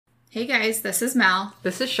Hey guys, this is Mel.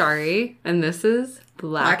 This is Shari, and this is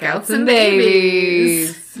Blackouts and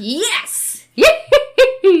Babies. Yes!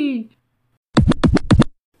 Yay!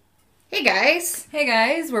 Hey guys. Hey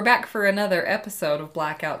guys, we're back for another episode of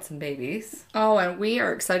Blackouts and Babies. Oh, and we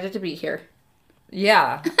are excited to be here.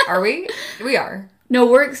 Yeah. Are we? We are. No,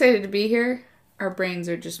 we're excited to be here. Our brains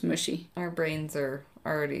are just mushy. Our brains are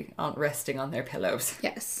already resting on their pillows.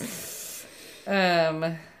 Yes.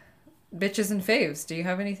 Bitches and faves, do you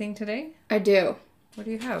have anything today? I do. What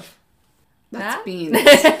do you have? That's beans.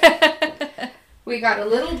 We got a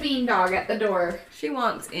little bean dog at the door. She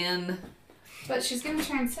wants in. But she's going to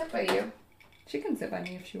try and sit by you. She can sit by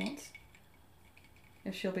me if she wants.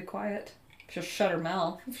 If she'll be quiet. She'll shut her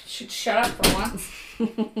mouth. You should shut up for once.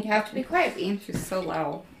 You have to be quiet, Bean. She's so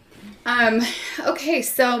loud. Okay,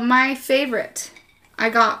 so my favorite. I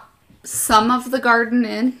got some of the garden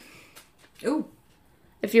in. Ooh.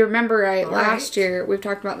 If you remember last right. year, we've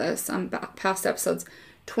talked about this on past episodes,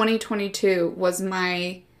 2022 was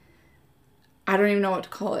my, I don't even know what to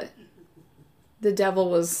call it. The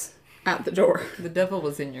devil was at the door. The devil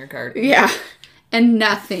was in your garden. Yeah. And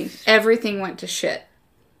everything went to shit.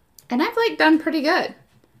 And I've done pretty good.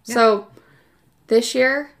 Yeah. So this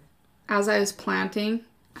year, as I was planting,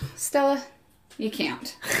 Stella, you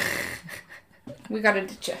can't. We gotta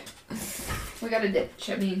ditch you.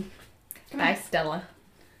 I mean, Bye, Stella.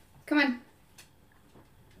 come on.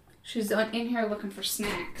 She's in here looking for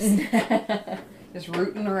snacks. Just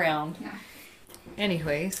rooting around. Yeah.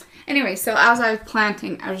 Anyway, so as I was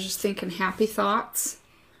planting, I was just thinking happy thoughts.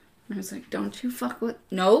 And I was like, don't you fuck with...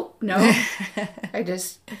 No. I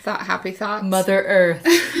just thought happy thoughts. Mother Earth.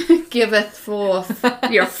 Giveth forth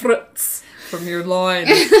your fruits. From your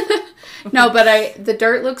loins. No, but the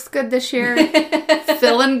dirt looks good this year.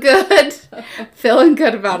 Feeling good. Feeling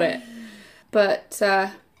good about it. But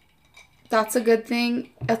that's a good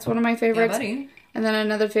thing. That's one of my favorites. Yeah, buddy. And then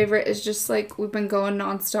another favorite is just we've been going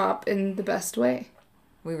nonstop in the best way.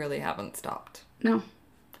 We really haven't stopped. No.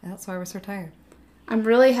 And that's why we're so tired. I'm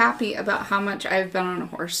really happy about how much I've been on a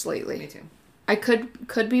horse lately. Me too. I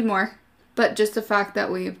could be more. But just the fact that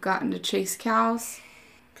we've gotten to chase cows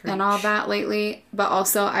and all that lately. But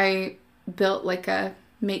also I built a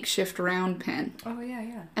makeshift round pen. Oh,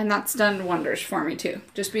 yeah. And that's done wonders for me too.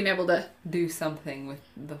 Just being able to do something with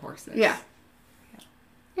the horses. Yeah.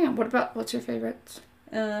 What's your favorite?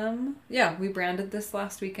 Yeah, we branded this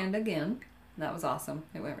last weekend again. That was awesome.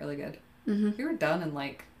 It went really good. Mm-hmm. We were done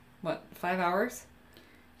in 5 hours?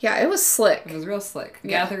 Yeah, it was slick. It was real slick.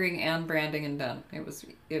 Yeah. Gathering and branding and done. It was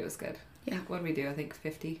good. Yeah. What did we do? I think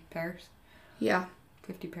 50 pairs? Yeah.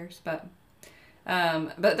 50 pairs, but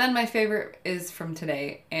then my favorite is from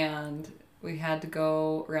today, and we had to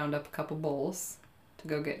go round up a couple bulls to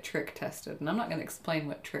go get trick tested. And I'm not going to explain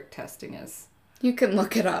what trick testing is. You can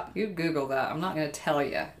look it up. You Google that. I'm not going to tell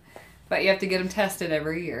you. But you have to get them tested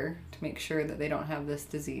every year to make sure that they don't have this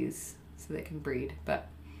disease so they can breed.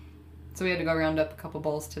 So we had to go round up a couple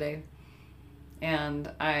bulls today. And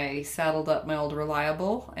I saddled up my old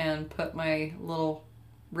Reliable and put my little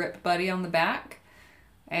Rip buddy on the back.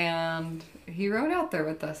 And he rode out there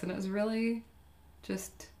with us. And it was really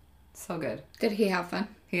just so good. Did he have fun?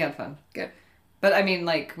 He had fun. Good. But I mean,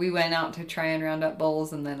 we went out to try and round up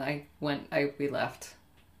bulls, and then we left.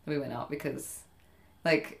 We went out because,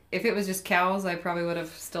 if it was just cows, I probably would have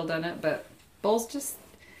still done it. But bulls just,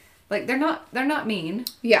 they're not mean.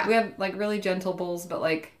 Yeah. We have really gentle bulls, but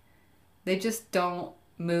they just don't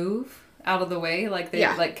move out of the way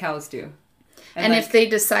like cows do. And if they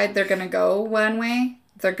decide they're gonna go one way,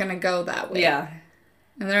 they're gonna go that way. Yeah.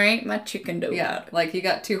 And there ain't much you can do. Yeah, you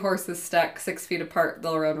got two horses stacked 6 feet apart,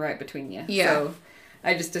 they'll run right between you. Yeah. So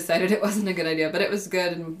I just decided it wasn't a good idea, but it was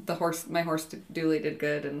good, and my horse Dooley did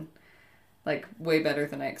good, and way better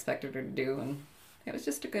than I expected her to do, and it was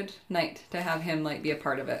just a good night to have him be a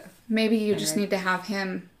part of it. Maybe you just need to have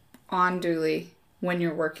him on Dooley when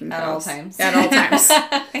you're working at all times. At all times.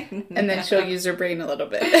 And then she'll use her brain a little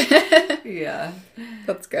bit. Yeah.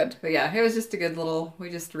 That's good. But yeah, it was just a good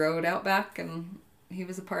we just rode out back, and he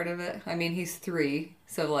was a part of it. I mean, he's 3,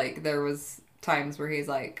 so there was times where he's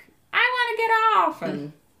I want to get off,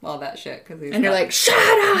 and all that shit. And you're shut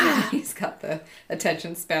up! He's got the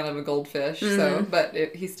attention span of a goldfish, so, but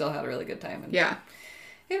he still had a really good time. And yeah.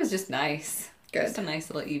 It was just nice. Good. Just a nice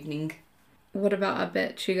little evening. What about a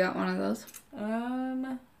bitch? You got one of those?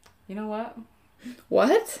 You know what?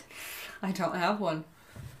 What? I don't have one.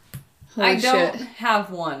 Holy shit. I don't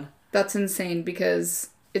have one. That's insane, because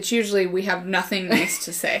it's usually we have nothing nice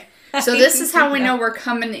to say. So this is how we know we're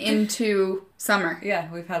coming into summer. Yeah,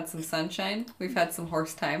 we've had some sunshine. We've had some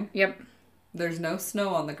horse time. Yep. There's no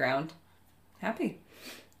snow on the ground. Happy.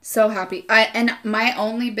 So happy. And my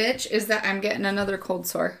only bitch is that I'm getting another cold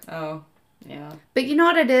sore. Oh, yeah. But you know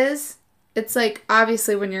what it is? It's like,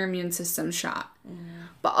 obviously, when your immune system's shot.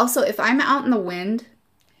 But also, if I'm out in the wind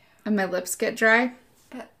and my lips get dry,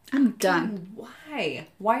 I'm done. Why?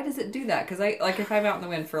 Why does it do that? Because if I'm out in the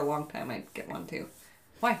wind for a long time, I'd get one too.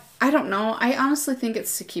 Why? I don't know. I honestly think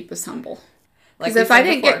it's to keep us humble. Like Because if I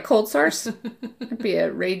didn't get cold sores, I'd be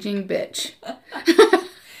a raging bitch.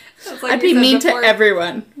 Like I'd be mean to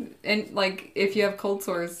everyone. And, like, if you have cold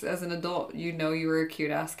sores as an adult, you know you were a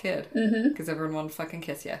cute-ass kid. Because everyone wanted to fucking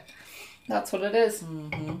kiss you. That's what it is.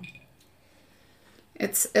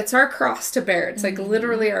 It's our cross to bear. It's, like,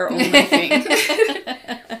 literally our only thing.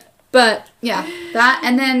 But, yeah. That,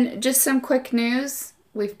 and then just some quick news.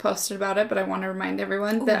 We've posted about it, but I want to remind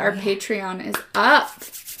everyone that our Patreon is up.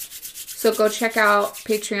 So go check out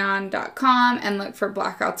patreon.com and look for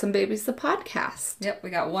Blackouts and Babies, the podcast. Yep,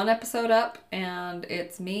 we got one episode up, and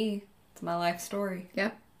it's me. It's my life story.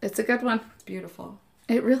 Yep, it's a good one. It's beautiful.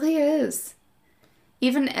 It really is.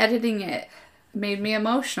 Even editing it made me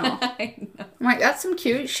emotional. I know. I'm like, that's some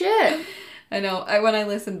cute shit. I know. When I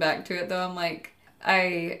listen back to it, though, I'm like,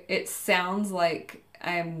 it sounds like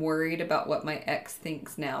I'm worried about what my ex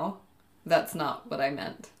thinks now. That's not what I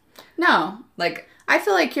meant. No. Like, I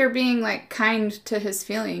feel like you're being, like, kind to his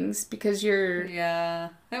feelings because you're... Yeah.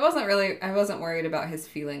 I wasn't worried about his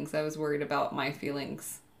feelings. I was worried about my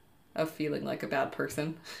feelings of feeling like a bad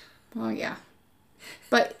person. Well, yeah.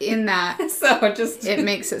 But in that, So just... it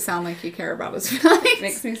makes it sound like you care about his feelings.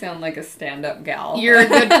 makes me sound like a stand-up gal. You're a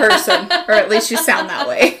good person. Or at least you sound that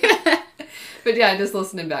way. But yeah, just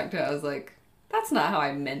listening back to it, I was like, that's not how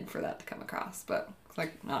I meant for that to come across. But it's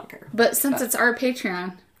like, I don't care. But since it's our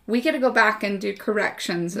Patreon... We get to go back and do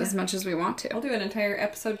corrections as much as we want to. I'll do an entire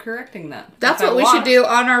episode correcting that. That's what we should do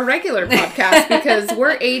on our regular podcast because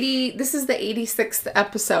this is the 86th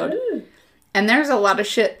episode. Ooh. And there's a lot of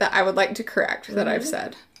shit that I would like to correct that I've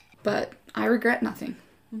said. But I regret nothing.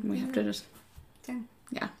 We have to just...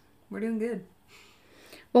 Yeah. We're doing good.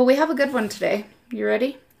 Well, we have a good one today. You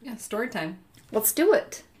ready? Yeah, story time. Let's do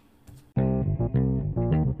it.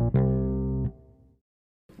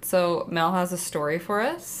 So, Mel has a story for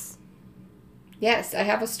us. Yes, I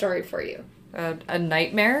have a story for you. A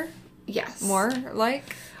nightmare? Yes. More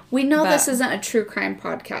like? We know this isn't a true crime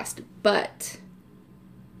podcast, but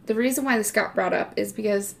the reason why this got brought up is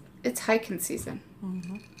because it's hiking season.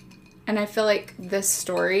 Mm-hmm. And I feel like this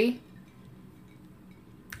story,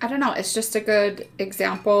 I don't know, it's just a good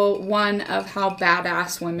example, one, of how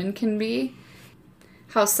badass women can be.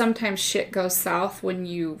 How sometimes shit goes south when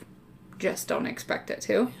you just don't expect it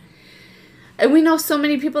to. And we know so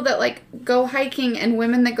many people that, like, go hiking and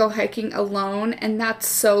women that go hiking alone, and that's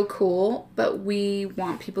so cool, but we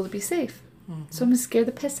want people to be safe. Mm-hmm. So I'm going to scare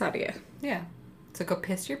the piss out of you. Yeah. So go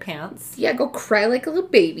piss your pants. Yeah, go cry like a little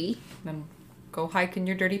baby. Then go hike in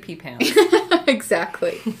your dirty pee pants.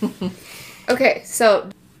 Exactly. Okay,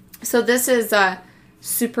 so this is a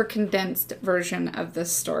super condensed version of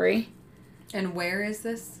this story. And where is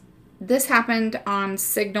this? This happened on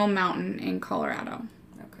Signal Mountain in Colorado.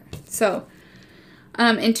 Okay. So,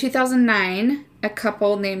 in 2009, a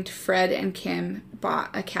couple named Fred and Kim bought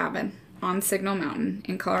a cabin on Signal Mountain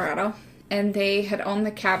in Colorado. And they had owned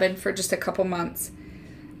the cabin for just a couple months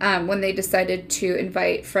when they decided to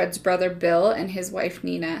invite Fred's brother Bill and his wife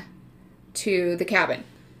Nina to the cabin.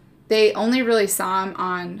 They only really saw him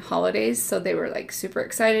on holidays, so they were, like, super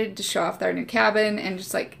excited to show off their new cabin and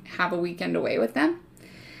just, like, have a weekend away with them.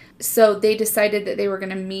 So they decided that they were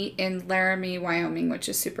going to meet in Laramie, Wyoming, which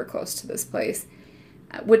is super close to this place,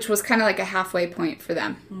 which was kind of like a halfway point for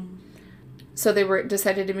them. Mm. So they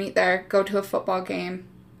decided to meet there, go to a football game,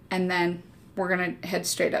 and then we're going to head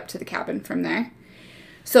straight up to the cabin from there.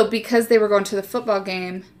 So because they were going to the football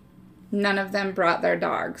game, none of them brought their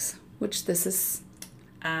dogs, which this is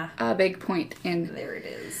a big point in there it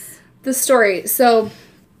is. The story. So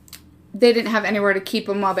they didn't have anywhere to keep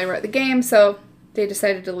them while they were at the game, so they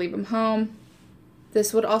decided to leave them home.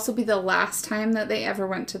 This would also be the last time that they ever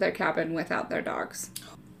went to their cabin without their dogs.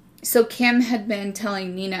 So Kim had been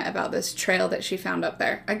telling Nina about this trail that she found up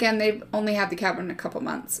there. Again, they've only had the cabin a couple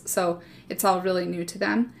months, so it's all really new to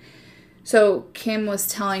them. So Kim was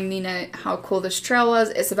telling Nina how cool this trail was.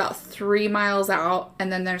 It's about 3 miles out,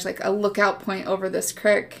 and then there's like a lookout point over this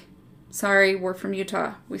creek. Sorry, we're from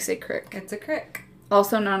Utah. We say creek. It's a creek.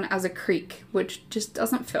 Also known as a creek, which just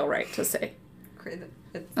doesn't feel right to say. I'm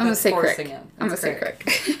going to say crick. I'm going to say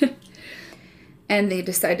crick. And they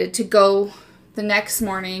decided to go the next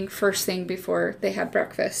morning, first thing before they had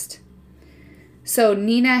breakfast. So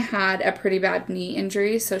Nina had a pretty bad knee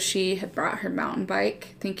injury, so she had brought her mountain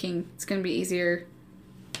bike, thinking it's going to be easier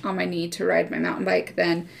on my knee to ride my mountain bike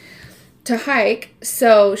than to hike.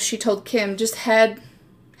 So she told Kim, just head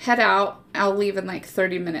out. I'll leave in like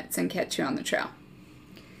 30 minutes and catch you on the trail.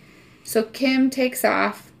 So Kim takes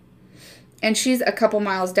off, and she's a couple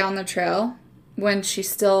miles down the trail when she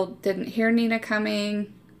still didn't hear Nina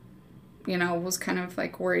coming, was kind of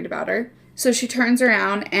like worried about her. So she turns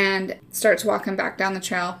around and starts walking back down the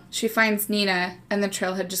trail. She finds Nina, and the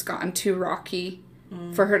trail had just gotten too rocky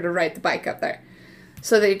for her to ride the bike up there.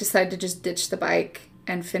 So they decide to just ditch the bike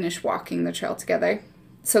and finish walking the trail together.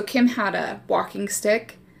 So Kim had a walking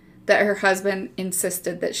stick that her husband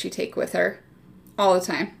insisted that she take with her all the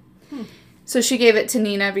time. So she gave it to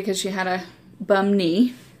Nina because she had a bum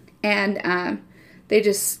knee, and they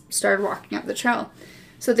just started walking up the trail.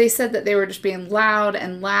 So they said that they were just being loud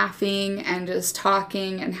and laughing and just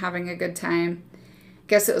talking and having a good time.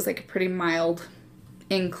 Guess it was like a pretty mild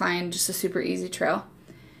incline, just a super easy trail.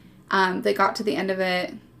 They got to the end of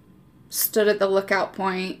it, stood at the lookout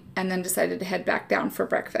point, and then decided to head back down for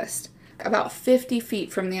breakfast. About 50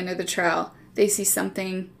 feet from the end of the trail, they see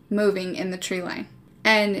something moving in the tree line.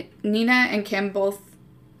 And Nina and Kim both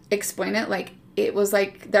explain it like it was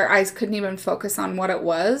like their eyes couldn't even focus on what it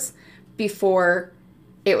was before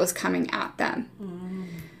it was coming at them.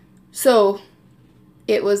 So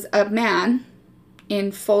it was a man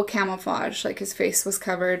in full camouflage, like his face was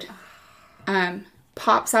covered,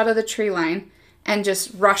 pops out of the tree line and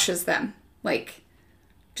just rushes them, like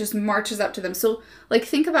just marches up to them. So like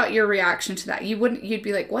think about your reaction to that. You'd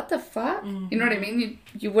be like, what the fuck? You know what I mean?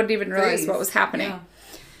 You wouldn't even realize what was happening. Yeah.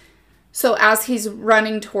 So as he's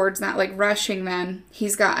running towards that, like rushing them,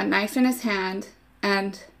 he's got a knife in his hand,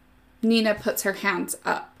 and Nina puts her hands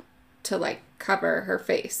up to like cover her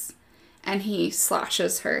face, and he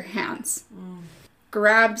slashes her hands,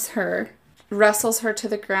 grabs her, wrestles her to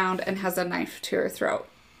the ground, and has a knife to her throat.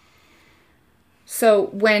 So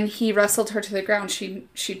when he wrestled her to the ground,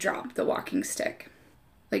 she dropped the walking stick.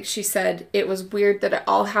 Like she said, it was weird that it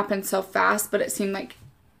all happened so fast, but it seemed like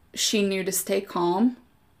she knew to stay calm.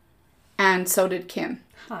 And so did Kim.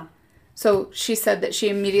 So she said that she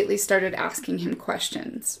immediately started asking him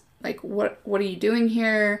questions. Like, what are you doing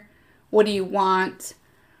here? What do you want?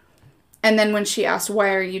 And then when she asked,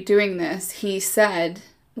 why are you doing this? He said,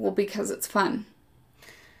 well, because it's fun.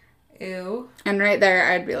 Ew. And right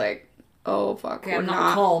there, I'd be like, oh, fuck. Okay, I'm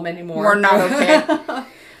not calm anymore. We're not okay.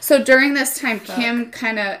 So during this time, Kim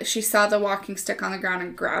she saw the walking stick on the ground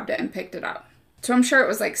and grabbed it and picked it up. So I'm sure it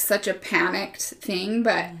was like such a panicked thing,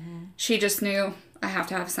 but she just knew, I have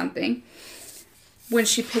to have something. When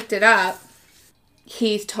she picked it up,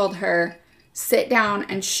 he told her, sit down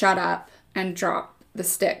and shut up and drop the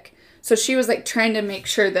stick. So she was like trying to make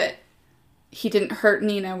sure that he didn't hurt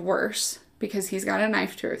Nina worse because he's got a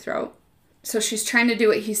knife to her throat. So she's trying to do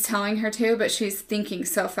what he's telling her to, but she's thinking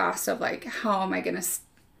so fast of like, how am I going to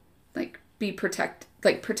like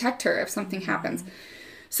protect her if something happens?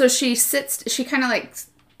 So she kind of like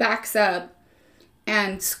backs up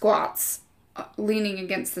and squats, leaning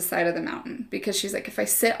against the side of the mountain, because she's like, if I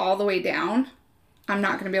sit all the way down, I'm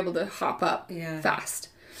not going to be able to hop up fast.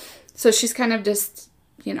 So she's kind of just,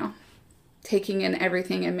 taking in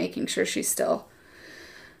everything and making sure she's still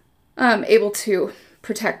able to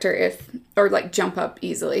protect her or like jump up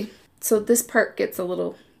easily. So this part gets a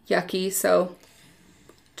little yucky. So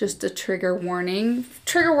just a trigger warning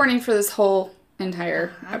for this whole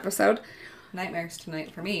entire episode. Nightmares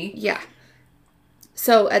tonight for me. Yeah.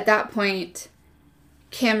 So at that point,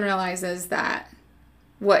 Kim realizes that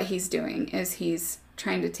what he's doing is he's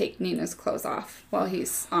trying to take Nina's clothes off while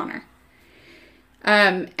he's on her.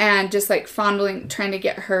 And just like fondling, trying to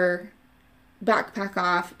get her backpack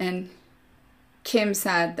off. And Kim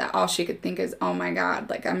said that all she could think is, oh my God,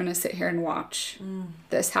 like I'm going to sit here and watch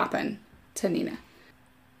this happen to Nina.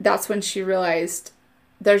 That's when she realized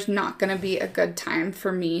there's not going to be a good time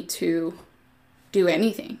for me to do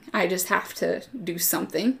anything. I just have to do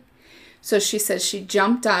something. So she says she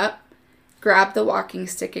jumped up, grabbed the walking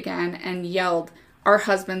stick again, and yelled, our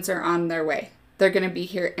husbands are on their way. They're going to be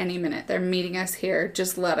here any minute. They're meeting us here.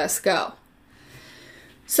 Just let us go.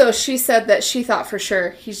 So she said that she thought for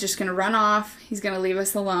sure he's just going to run off. He's going to leave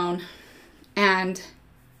us alone. And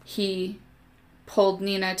he pulled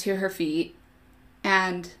Nina to her feet.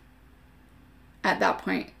 And at that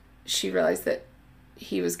point, she realized that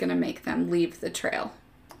he was going to make them leave the trail.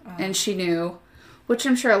 Oh. And she knew, which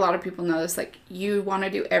I'm sure a lot of people know this, like you want to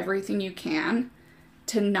do everything you can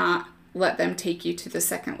to not let them take you to the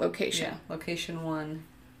second location. Yeah, location 1,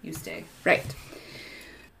 you stay. Right.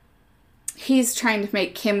 He's trying to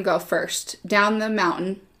make Kim go first down the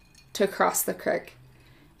mountain to cross the creek.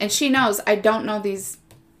 And she knows, I don't know these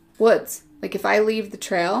woods. Like, if I leave the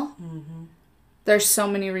trail, there's so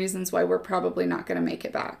many reasons why we're probably not going to make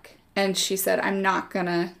it back. And she said, I'm not going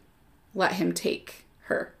to let him take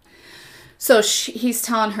her. So he's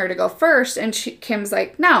telling her to go first, and Kim's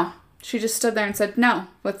like, no. She just stood there and said no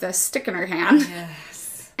with a stick in her hand.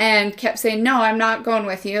 Yes. And kept saying, no, I'm not going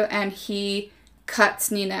with you. And he cuts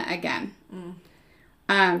Nina again.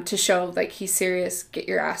 To show, like, he's serious, get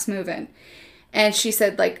your ass moving. And she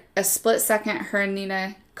said, like, a split second, her and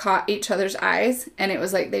Nina caught each other's eyes, and it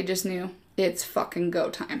was like they just knew it's fucking go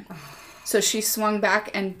time. So she swung back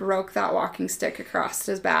and broke that walking stick across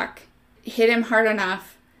his back, hit him hard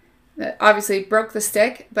enough that obviously broke the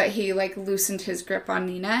stick, but he, like, loosened his grip on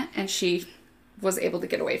Nina, and she was able to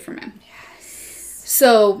get away from him. Yes.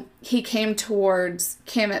 So he came towards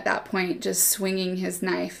Kim at that point, just swinging his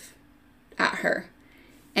knife at her,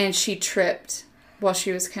 and she tripped while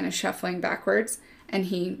she was kind of shuffling backwards, and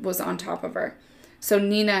he was on top of her. So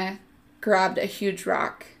Nina grabbed a huge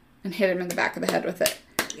rock and hit him in the back of the head with it.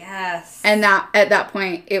 Yes. And that at that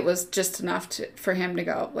point, it was just enough for him to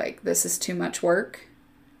go, like, this is too much work.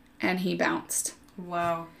 And he bounced.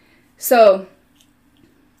 Wow. So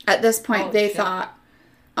at this point, they thought,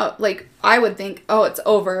 like, I would think, oh, it's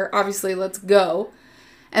over. Obviously, let's go.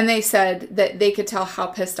 And they said that they could tell how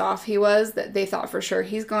pissed off he was, that they thought for sure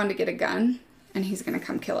he's going to get a gun and he's going to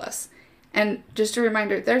come kill us. And just a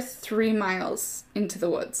reminder, they're 3 miles into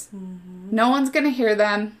the woods. No one's going to hear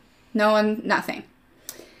them. Nothing.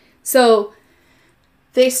 So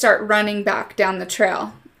they start running back down the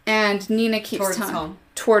trail. And Nina keeps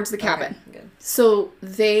towards the cabin. Okay, good. So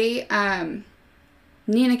they,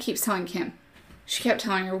 Nina keeps telling Kim. She kept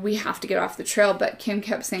telling her, we have to get off the trail. But Kim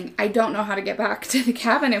kept saying, I don't know how to get back to the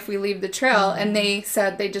cabin if we leave the trail. And they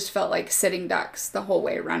said they just felt like sitting ducks the whole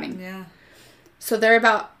way running. Yeah. So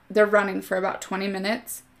they're running for about 20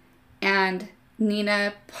 minutes. And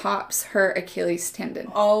Nina pops her Achilles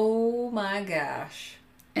tendon. Oh my gosh.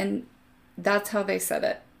 And that's how they said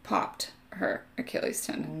it. Popped her Achilles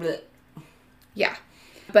tendon. Blech. Yeah.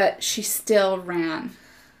 But she still ran.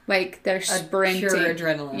 Like, they're sprinting. Pure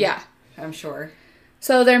adrenaline. Yeah. I'm sure.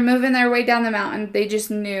 So they're moving their way down the mountain. They just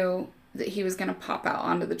knew that he was going to pop out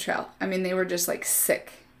onto the trail. I mean, they were just, like,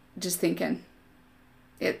 sick. Just thinking,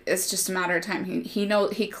 it's just a matter of time.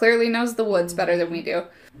 He clearly knows the woods better than we do.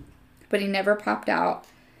 But he never popped out.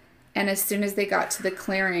 And as soon as they got to the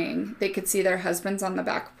clearing, they could see their husbands on the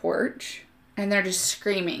back porch. And they're just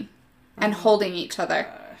screaming and holding each other.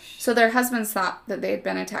 Gosh. So their husbands thought that they had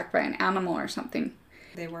been attacked by an animal or something.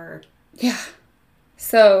 They were. Yeah.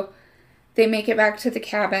 So they make it back to the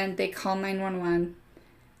cabin. They call 911.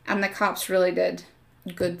 And the cops really did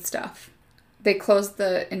good stuff. They closed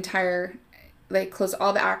closed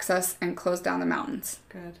all the access and closed down the mountains.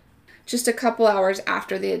 Good. Just a couple hours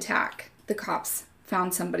after the attack, the cops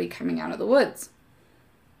found somebody coming out of the woods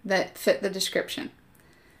that fit the description.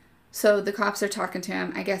 So the cops are talking to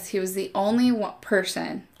him. I guess he was the only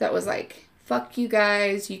person that was like, fuck you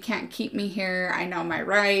guys, you can't keep me here, I know my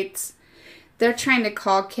rights. They're trying to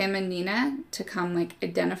call Kim and Nina to come, like,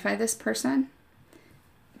 identify this person.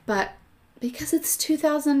 But because it's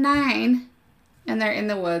 2009 and they're in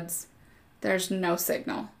the woods, there's no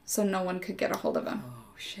signal. So no one could get a hold of him.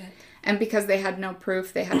 Oh, shit. And because they had no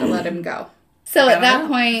proof, they had to let him go. So at that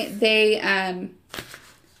point,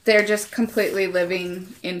 they're just completely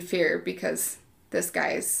living in fear because this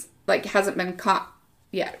guy's, like, hasn't been caught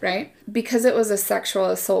yet, right? Because it was a sexual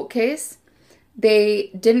assault case,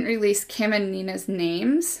 they didn't release Kim and Nina's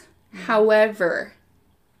names. However,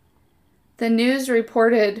 the news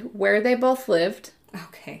reported where they both lived.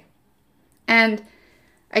 Okay. And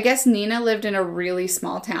I guess Nina lived in a really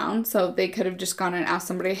small town, so they could have just gone and asked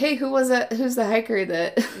somebody, hey, who's the hiker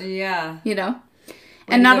that, Yeah. you know?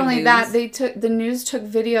 And not only that, the news took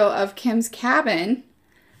video of Kim's cabin,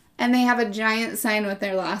 and they have a giant sign with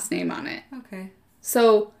their last name on it. Okay.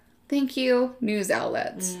 So, thank you, news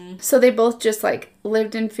outlets. So they both just, like,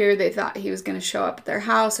 lived in fear. They thought he was going to show up at their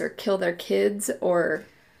house or kill their kids or,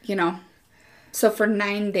 you know. So for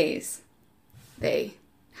 9 days, they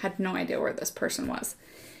had no idea where this person was.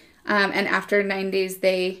 And after 9 days,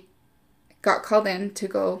 they got called in to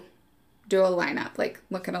go do a lineup, like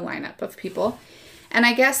look at a lineup of people. And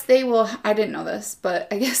I guess they will, I didn't know this, but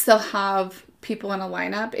I guess they'll have people in a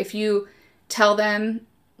lineup. If you tell them,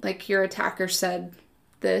 like, your attacker said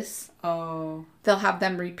this, they'll have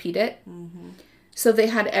them repeat it. Mm-hmm. So they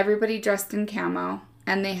had everybody dressed in camo,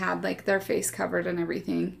 and they had, like, their face covered and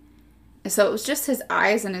everything. And so it was just his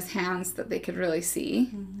eyes and his hands that they could really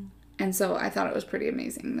see. Mm-hmm. And so I thought it was pretty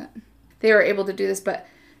amazing that they were able to do this, but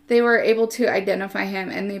they were able to identify him,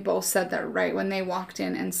 and they both said that right when they walked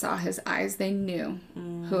in and saw his eyes, they knew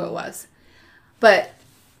who it was. But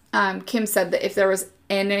Kim said that if there was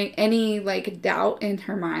any like doubt in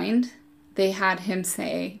her mind, they had him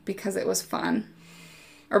say because it was fun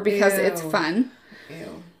or because it's fun.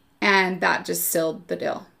 Ew. And that just sealed the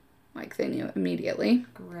deal. Like they knew immediately.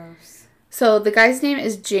 Gross. So the guy's name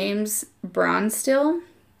is James Bronstill.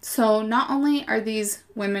 So not only are these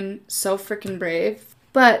women so freaking brave,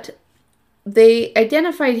 but they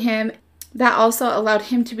identified him. That also allowed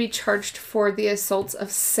him to be charged for the assaults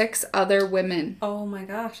of 6 other women. Oh my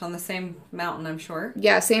gosh, on the same mountain, I'm sure.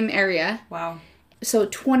 Yeah, same area. Wow. So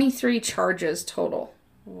 23 charges total.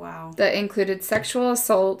 Wow. That included sexual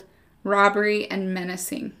assault, robbery, and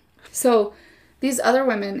menacing. So these other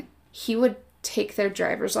women, he would take their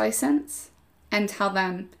driver's license and tell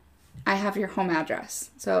them, I have your home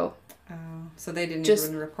address. So they didn't just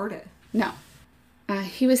even report it. No.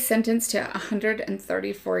 He was sentenced to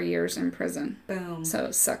 134 years in prison. Boom. So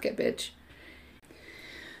suck it, bitch.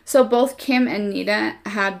 So both Kim and Nita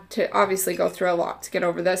had to obviously go through a lot to get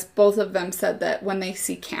over this. Both of them said that when they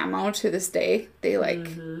see camo to this day, they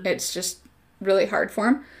it's just really hard for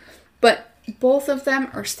them. But both of them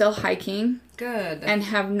are still hiking. Good. And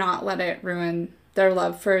have not let it ruin their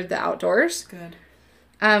love for the outdoors. Good.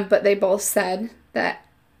 But they both said that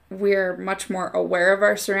we're much more aware of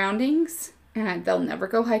our surroundings and they'll never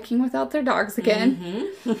go hiking without their dogs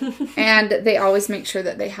again. Mm-hmm. And they always make sure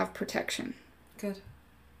that they have protection. Good.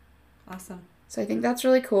 Awesome. So I think that's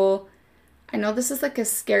really cool. I know this is like a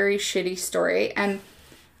scary, shitty story, and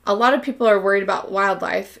a lot of people are worried about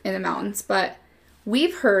wildlife in the mountains, but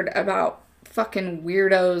we've heard about fucking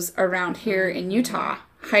weirdos around here in Utah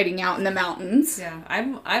hiding out in the mountains. Yeah,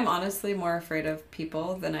 I'm honestly more afraid of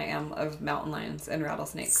people than I am of mountain lions and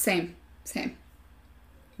rattlesnakes. Same.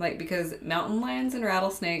 Like, because mountain lions and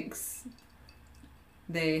rattlesnakes,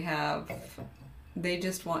 they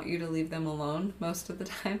just want you to leave them alone most of the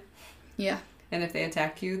time. Yeah. And if they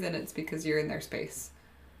attack you, then it's because you're in their space.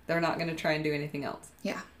 They're not going to try and do anything else.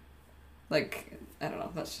 Yeah. Like, I don't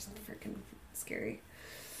know, that's just freaking scary.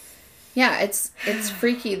 Yeah, it's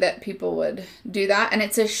freaky that people would do that, and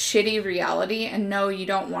it's a shitty reality, and no, you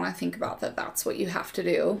don't want to think about that that's what you have to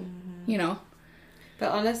do, you know?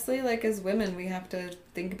 But honestly, like, as women, we have to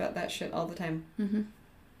think about that shit all the time. Mm-hmm.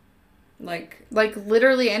 Like,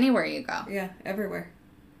 literally anywhere you go. Yeah, everywhere.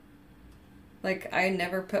 Like, I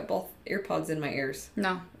never put both earpods in my ears.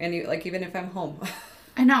 No. And, even if I'm home.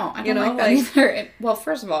 I know. I don't like that either. Well,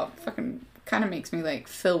 first of all, it fucking kind of makes me,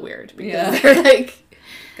 feel weird. Because they're,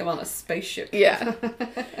 I'm on a spaceship. Yeah.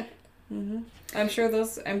 Mm-hmm. I'm sure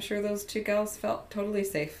those 2 gals felt totally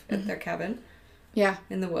safe at their cabin. Yeah.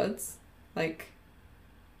 In the woods. Like,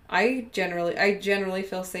 I generally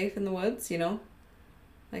feel safe in the woods,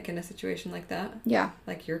 like in a situation like that. Yeah.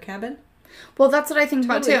 Like your cabin. Well, that's what I think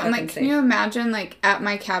totally about too. I'm like, can you imagine, at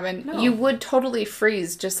my cabin, you would totally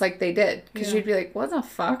freeze just like they did. Because you'd be like, what the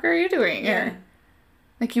fuck are you doing here?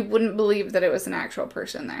 Like, you wouldn't believe that it was an actual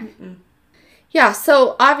person there. Mm-mm. Yeah,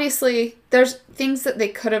 so obviously, there's things that they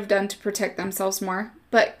could have done to protect themselves more.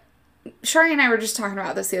 But Shari and I were just talking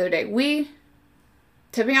about this the other day.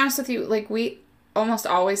 To be honest with you, we almost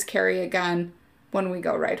always carry a gun when we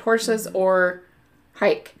go ride horses or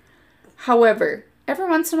hike. However, every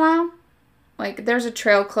once in a while, there's a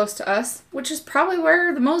trail close to us, which is probably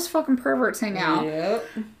where the most fucking perverts hang out. Yep.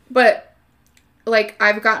 But,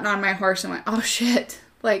 I've gotten on my horse and went, oh shit.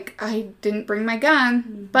 I didn't bring my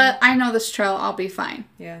gun, but I know this trail, I'll be fine.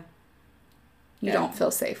 Yeah. You don't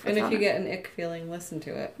feel safe without And if you get an ick feeling, listen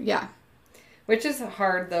to it. Yeah. Which is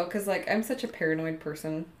hard, though, because, I'm such a paranoid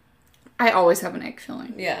person. I always have an ick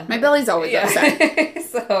feeling. Yeah. My belly's always upset.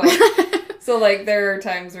 So, there are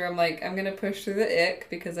times where I'm I'm going to push through the ick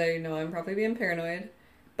because I know I'm probably being paranoid.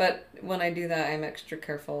 But when I do that, I'm extra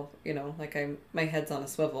careful, my head's on a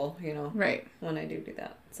swivel, Right. When I do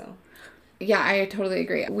that, so. Yeah, I totally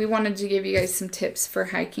agree. We wanted to give you guys some tips for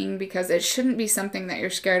hiking because it shouldn't be something that you're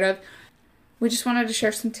scared of. We just wanted to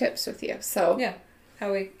share some tips with you. So yeah,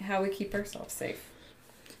 how we keep ourselves safe.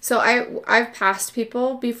 So I've passed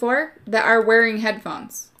people before that are wearing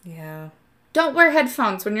headphones. Yeah. Don't wear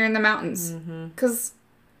headphones when you're in the mountains. Because,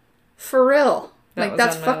 for real,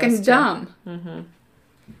 that's fucking dumb. Mm-hmm.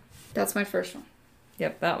 That's my first one.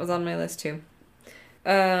 Yep, that was on my list too.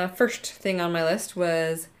 First thing on my list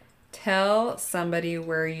was tell somebody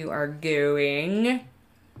where you are going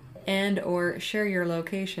and or share your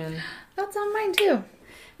location. That's on mine too.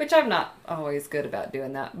 Which I'm not always good about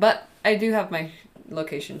doing that. But I do have my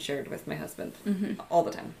location shared with my husband all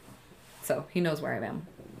the time. So he knows where I am.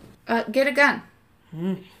 Get a gun.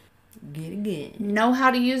 Get a gun. Know how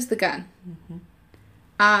to use the gun.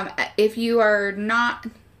 If you are not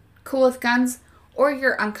cool with guns, or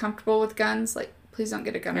you're uncomfortable with guns, like, please don't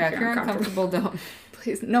get a gun if you're uncomfortable, don't.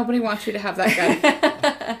 Please, nobody wants you to have that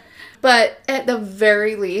gun. But at the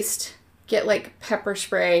very least, get like pepper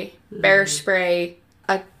spray, bear spray,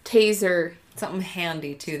 a taser. Something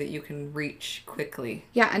handy, too, that you can reach quickly.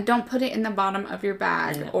 Yeah, and don't put it in the bottom of your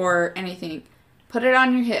bag or anything. Put it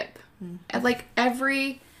on your hip. And like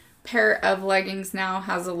every pair of leggings now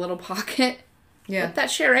has a little pocket. Yeah. Put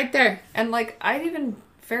that shit right there. And like, I'd even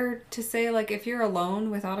fair to say, like, if you're alone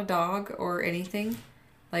without a dog or anything,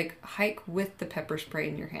 like, hike with the pepper spray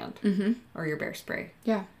in your hand. Mm-hmm. Or your bear spray.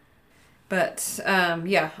 Yeah. But,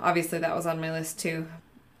 yeah, obviously that was on my list, too.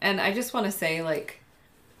 And I just want to say, like,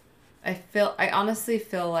 I honestly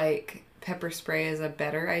feel like pepper spray is a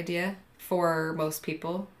better idea for most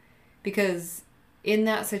people. Because in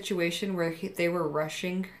that situation where he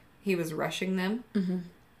was rushing them,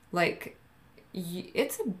 like,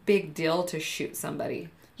 it's a big deal to shoot somebody.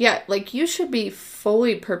 Yeah, like, you should be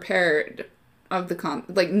fully prepared of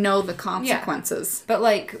know the consequences. Yeah. But,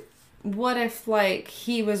 like, what if, like,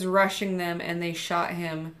 he was rushing them and they shot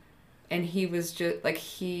him and he was just, like,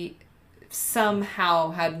 he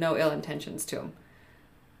somehow had no ill intentions to him?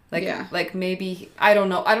 Like, like, maybe, I don't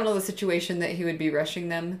know the situation that he would be rushing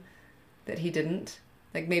them, that he didn't.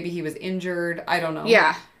 Like, maybe he was injured, I don't know.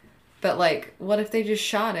 Yeah. But, like, what if they just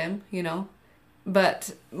shot him, you know?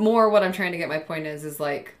 But more what I'm trying to get my point is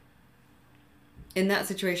like, in that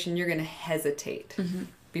situation, you're going to hesitate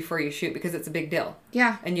before you shoot because it's a big deal.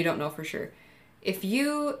 Yeah. And you don't know for sure. If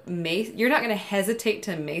you're not going to hesitate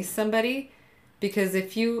to mace somebody, because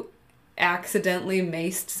if you accidentally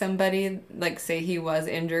maced somebody, like say he was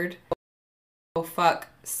injured, oh fuck,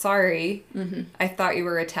 sorry, I thought you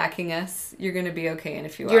were attacking us, you're going to be okay in a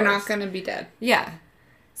few hours. You're not going to be dead. Yeah.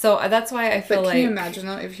 So that's why I feel but like... can you imagine,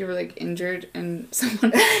 though, if you were, like, injured and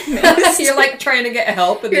someone maced? You're, like, trying to get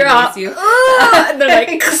help and they mace all, you. And they're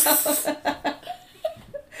like...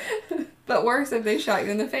 But worse if they shot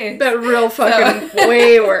you in the face. But real fucking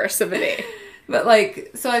way worse of a day. But, like,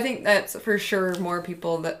 so I think that's for sure more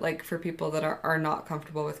people that, like, for people that are not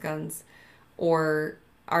comfortable with guns or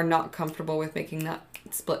are not comfortable with making that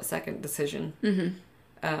split-second decision.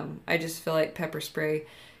 I just feel like pepper spray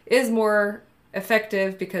is more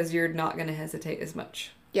effective because you're not going to hesitate as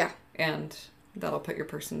much. Yeah. And that'll put your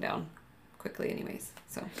person down quickly anyways.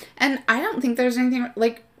 So. And I don't think there's anything...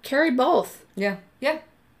 Like, carry both. Yeah. Yeah.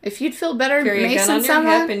 If you'd feel better carry macing a gun on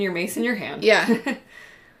someone... your hip and your mace in your hand. Yeah.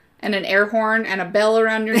 And an air horn and a bell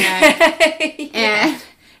around your neck. And...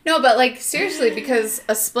 No, but, like, seriously, because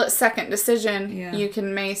a split-second decision, you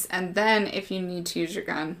can mace, and then if you need to use your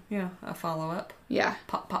gun... Yeah, a follow-up. Yeah.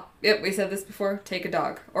 Pop, pop. Yep, we said this before. Take a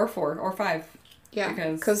dog. Or 4. Or 5. Yeah,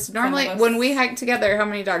 because normally when we hike together, how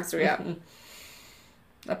many dogs do we have?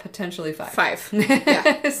 Potentially 5. 5.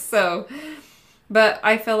 Yeah. So, but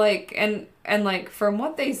I feel like, and like from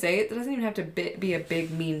what they say, it doesn't even have to be a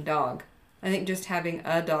big mean dog. I think just having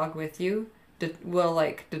a dog with you will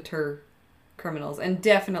like deter criminals, and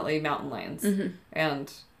definitely mountain lions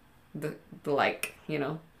and the like, you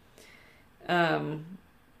know.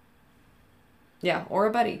 Yeah, or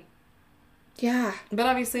a buddy. Yeah. But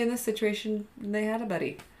obviously in this situation, they had a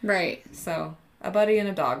buddy. Right. So, a buddy and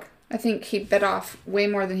a dog. I think he bit off way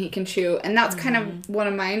more than he can chew. And that's kind of one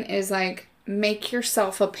of mine is like, make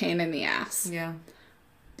yourself a pain in the ass. Yeah.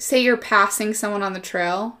 Say you're passing someone on the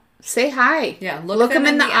trail. Say hi. Yeah. Look them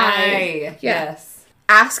in the eye. Yeah. Yes.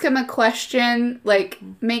 Ask them a question. Like,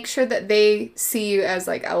 make sure that they see you as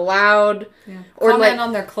like a loud. Yeah. Or comment like,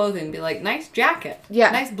 on their clothing. Be like, nice jacket.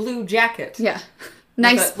 Yeah. Nice blue jacket. Yeah.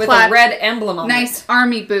 Nice with a red emblem on it. Nice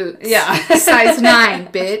army boots. Yeah. Size 9,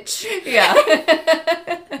 bitch. Yeah.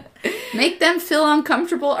 Make them feel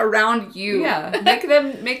uncomfortable around you. Yeah.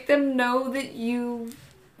 Make them know that you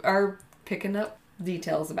are picking up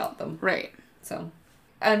details about them. Right. So,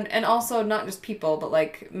 and also not just people, but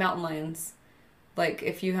like mountain lions. Like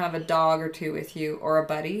if you have a dog or two with you or a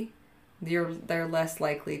buddy, they're less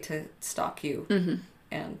likely to stalk you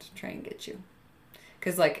and try and get you.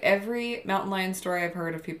 Because, like, every mountain lion story I've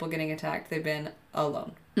heard of people getting attacked, they've been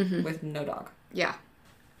alone with no dog. Yeah.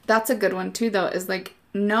 That's a good one, too, though, is, like,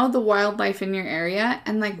 know the wildlife in your area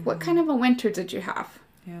and, like, what kind of a winter did you have?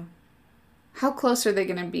 Yeah. How close are they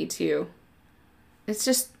going to be to you? It's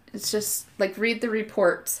just, like, read the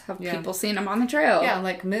reports. Have people seen them on the trail? Yeah,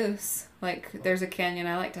 like moose. Like, there's a canyon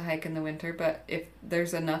I like to hike in the winter, but if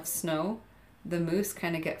there's enough snow, the moose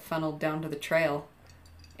kind of get funneled down to the trail.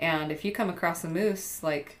 And if you come across a moose,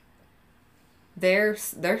 like, they're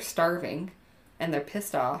starving and they're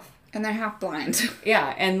pissed off. And they're half blind.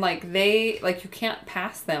 Yeah, and, like, you can't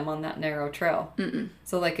pass them on that narrow trail.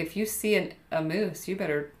 So, like, if you see a moose, you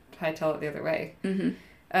better hightail it the other way. Mm-hmm.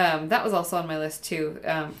 That was also on my list too,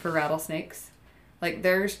 for rattlesnakes. Like,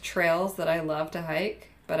 there's trails that I love to hike,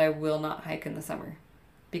 but I will not hike in the summer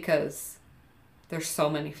because there's so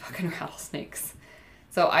many fucking rattlesnakes.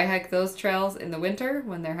 So I hike those trails in the winter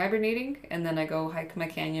when they're hibernating, and then I go hike my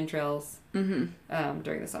canyon trails during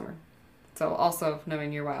the summer. So also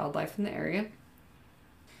knowing your wildlife in the area.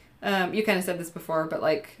 You kind of said this before, but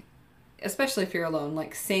like, especially if you're alone,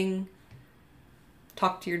 like sing,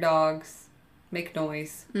 talk to your dogs, make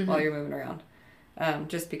noise while you're moving around.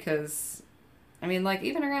 Just because, I mean, like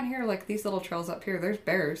even around here, like these little trails up here, there's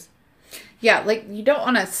bears. Yeah, like you don't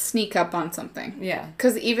want to sneak up on something. Yeah.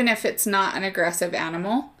 Because even if it's not an aggressive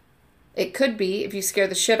animal, it could be if you scare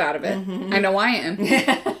the shit out of it. I know I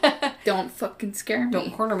am. Don't fucking scare me.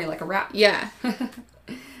 Don't corner me like a rat. Yeah.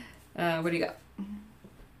 What do you got?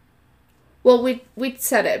 Well, we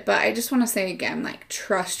said it, but I just want to say again, like,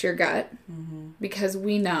 trust your gut. Because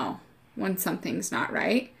we know when something's not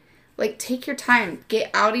right. Like, take your time.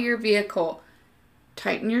 Get out of your vehicle.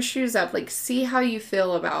 Tighten your shoes up. Like, see how you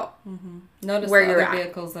feel about Notice where the you're other at.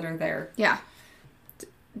 vehicles that are there. Yeah.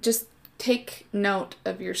 Just take note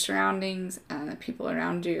of your surroundings and the people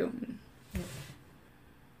around you.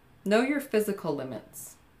 Know your physical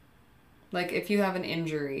limits. Like, if you have an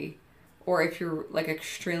injury or if you're, like,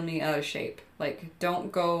 extremely out of shape, like,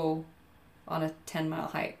 don't go on a 10-mile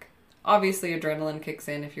hike. Obviously, adrenaline kicks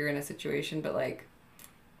in if you're in a situation, but, like,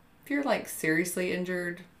 if you're, like, seriously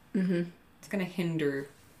injured, it's going to hinder,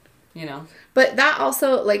 you know. But that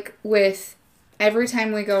also, like, with every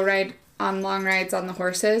time we go ride on long rides on the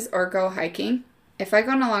horses or go hiking, if I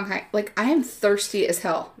go on a long hike, like, I am thirsty as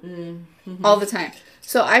hell all the time.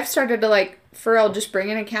 So I've started to, like, for real, just bring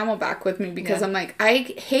in a Camelback with me because I'm like, I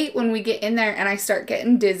hate when we get in there and I start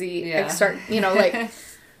getting dizzy. Yeah. I start, you know, like,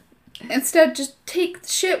 instead just take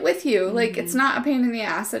shit with you. Like, it's not a pain in the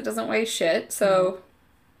ass. It doesn't weigh shit. So,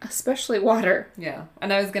 especially water. Yeah.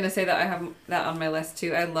 And I was going to say that I have that on my list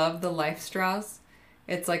too. I love the Life straws.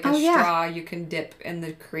 It's like a straw you can dip in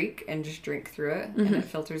the creek and just drink through it, and it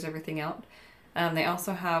filters everything out. They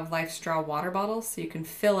also have Life straw water bottles, so you can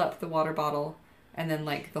fill up the water bottle and then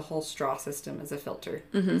like the whole straw system is a filter,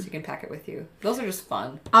 so you can pack it with you. Those are just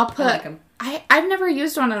fun. I'll put. I like them. I've never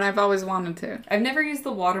used one and I've always wanted to. I've never used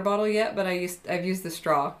the water bottle yet, but I've used the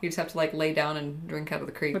straw. You just have to like lay down and drink out of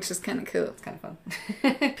the creek, Which is kind of cool. it's kind of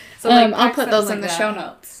fun. So like, I'll pack put those something in the like show that.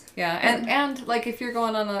 notes. Yeah, and like if you're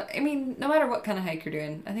going on I mean, no matter what kind of hike you're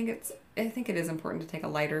doing, I think it is important to take a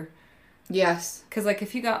lighter. Yes. Because like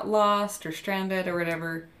if you got lost or stranded or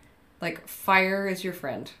whatever, like fire is your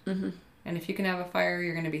friend. And if you can have a fire,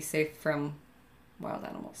 you're going to be safe from wild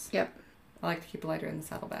animals. Yep. I like to keep a lighter in the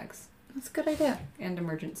saddlebags. That's a good idea. And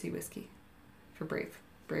emergency whiskey for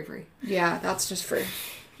bravery. Yeah, that's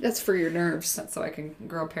for your nerves. That's so I can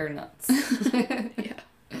grow a pair of nuts. Yeah.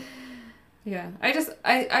 Yeah.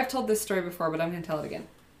 I've told this story before, but I'm going to tell it again.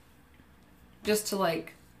 Just to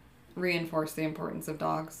like reinforce the importance of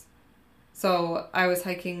dogs. So I was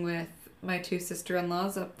hiking with my two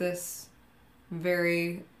sister-in-laws up this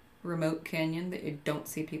very remote canyon that you don't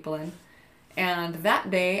see people in. And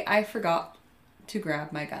that day I forgot to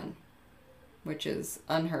grab my gun, which is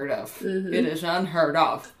unheard of. It is unheard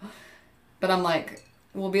of. But I'm like,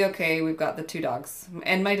 we'll be okay. We've got the two dogs.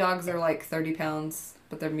 And my dogs are like 30 pounds,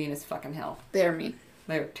 but they're mean as fucking hell. They're mean.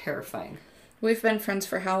 They're terrifying. We've been friends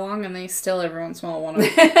for how long, and they still every once in a while want to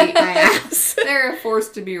beat my ass. They're a force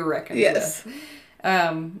to be reckoned Yes. with.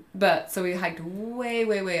 But so we hiked way,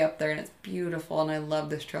 way, way up there, and it's beautiful, and I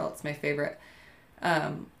love this trail. It's my favorite.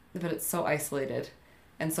 But it's so isolated.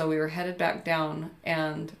 And so we were headed back down,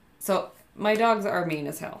 and so my dogs are mean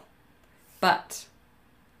as hell. But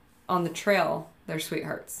on the trail, they're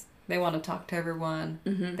sweethearts. They want to talk to everyone.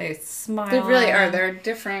 They smile. They really are. They're a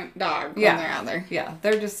different dog when they're out there. Yeah,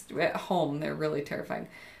 they're just at home. They're really terrifying.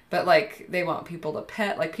 But, like, they want people to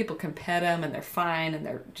pet. Like, people can pet them, and they're fine, and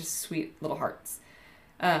they're just sweet little hearts.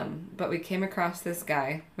 But we came across this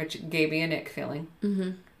guy, which gave me an ick feeling.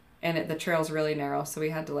 And the trail's really narrow, so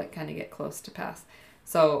we had to, like, kind of get close to pass.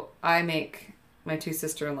 So I make my two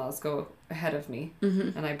sister-in-laws go ahead of me,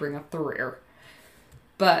 and I bring up the rear.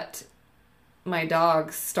 But my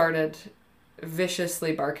dogs started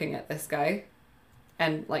viciously barking at this guy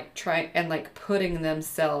and like putting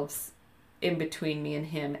themselves in between me and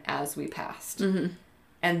him as we passed. And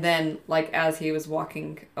then like as he was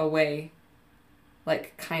walking away,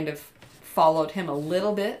 like kind of followed him a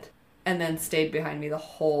little bit and then stayed behind me the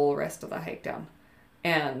whole rest of the hike down.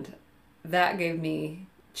 And that gave me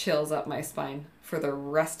chills up my spine for the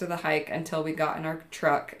rest of the hike until we got in our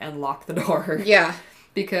truck and locked the door. Yeah.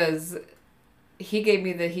 Because he gave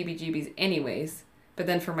me the heebie-jeebies anyways, But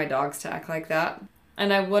then for my dogs to act like that,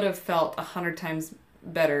 and I would have felt 100 times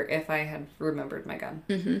better if I had remembered my gun.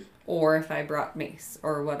 Mm-hmm. Or if I brought mace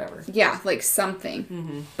or whatever. Yeah, like something.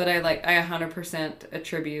 Mm-hmm. But I 100%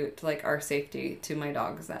 attribute like our safety to my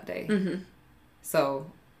dogs that day. Mm-hmm. So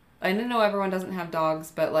I know everyone doesn't have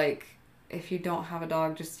dogs, but like if you don't have a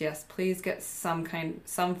dog, just please get some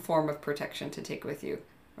form of protection to take with you,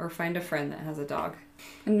 or find a friend that has a dog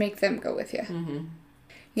and make them go with you. Mm-hmm.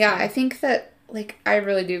 Yeah, I think that like I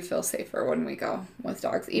really do feel safer when we go with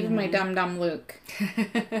dogs. Even my dumb Luke.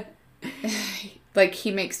 Like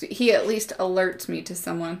he at least alerts me to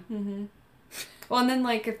someone. Mm-hmm. Well, and then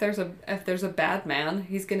like if there's a bad man,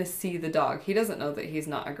 he's gonna see the dog. He doesn't know that he's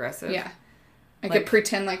not aggressive. Yeah, I could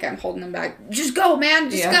pretend like I'm holding him back. Just go, man.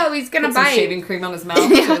 Just go. He's gonna Put bite. Some shaving cream on his mouth so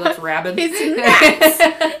he looks rabid. He's nuts.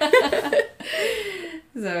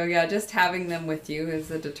 So yeah, just having them with you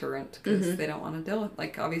is a deterrent because they don't want to deal with.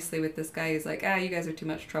 Like obviously with this guy, he's like, you guys are too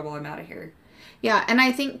much trouble. I'm out of here. Yeah, and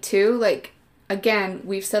I think too, like. Again,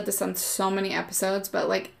 we've said this on so many episodes, but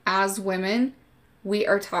like as women, we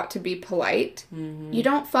are taught to be polite. Mm-hmm. You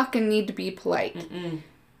don't fucking need to be polite. Mm-mm.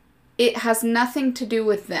 It has nothing to do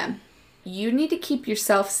with them. You need to keep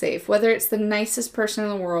yourself safe, whether it's the nicest person in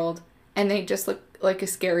the world and they just look like a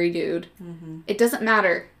scary dude. Mm-hmm. It doesn't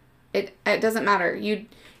matter. It doesn't matter. You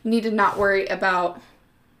need to not worry about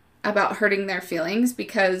hurting their feelings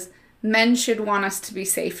because men should want us to be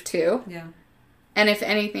safe too. Yeah. And if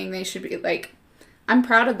anything, they should be like, I'm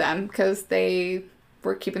proud of them because they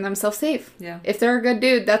were keeping themselves safe. Yeah. If they're a good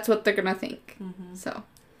dude, that's what they're going to think. Mm-hmm. So,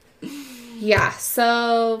 yeah.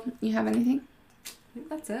 So, you have anything? I think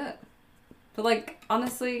that's it. But, like,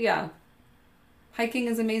 honestly, yeah. Hiking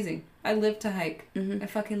is amazing. I live to hike. Mm-hmm. I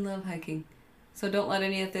fucking love hiking. So don't let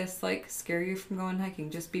any of this, like, scare you from going hiking.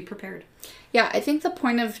 Just be prepared. Yeah, I think the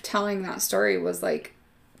point of telling that story was, like,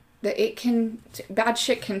 that bad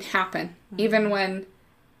shit can happen. Mm-hmm. Even when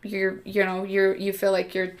you feel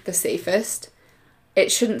like you're the safest.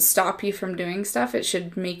 It shouldn't stop you from doing stuff. It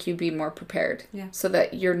should make you be more prepared. Yeah. So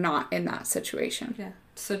that you're not in that situation. Yeah.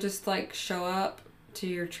 So just like show up to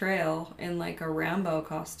your trail in like a Rambo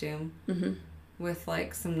costume with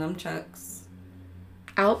like some nunchucks.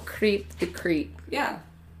 Out creep the creep. Yeah.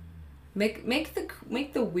 Make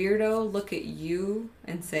the weirdo look at you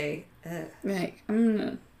and say, ugh. Like, I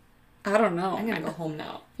don't know. I'm gonna go home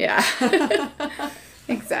now. Yeah.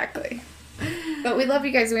 Exactly. But we love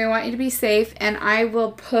you guys. We want you to be safe. And I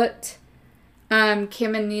will put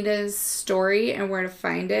Kim and Nita's story and where to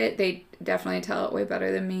find it. They definitely tell it way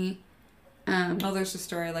better than me. There's a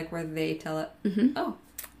story like where they tell it. Mm-hmm. Oh.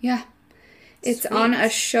 Yeah. It's Sweet. On a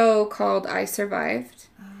show called I Survived.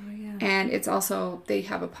 Oh, yeah. And it's also, they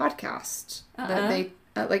have a podcast. That they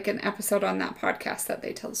like an episode on that podcast that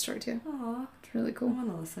they tell the story to. Aw. It's really cool. I want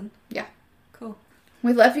to listen. Yeah. Cool.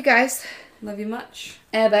 We love you guys. Love you much.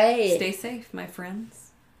 Bye. Stay safe, my friends.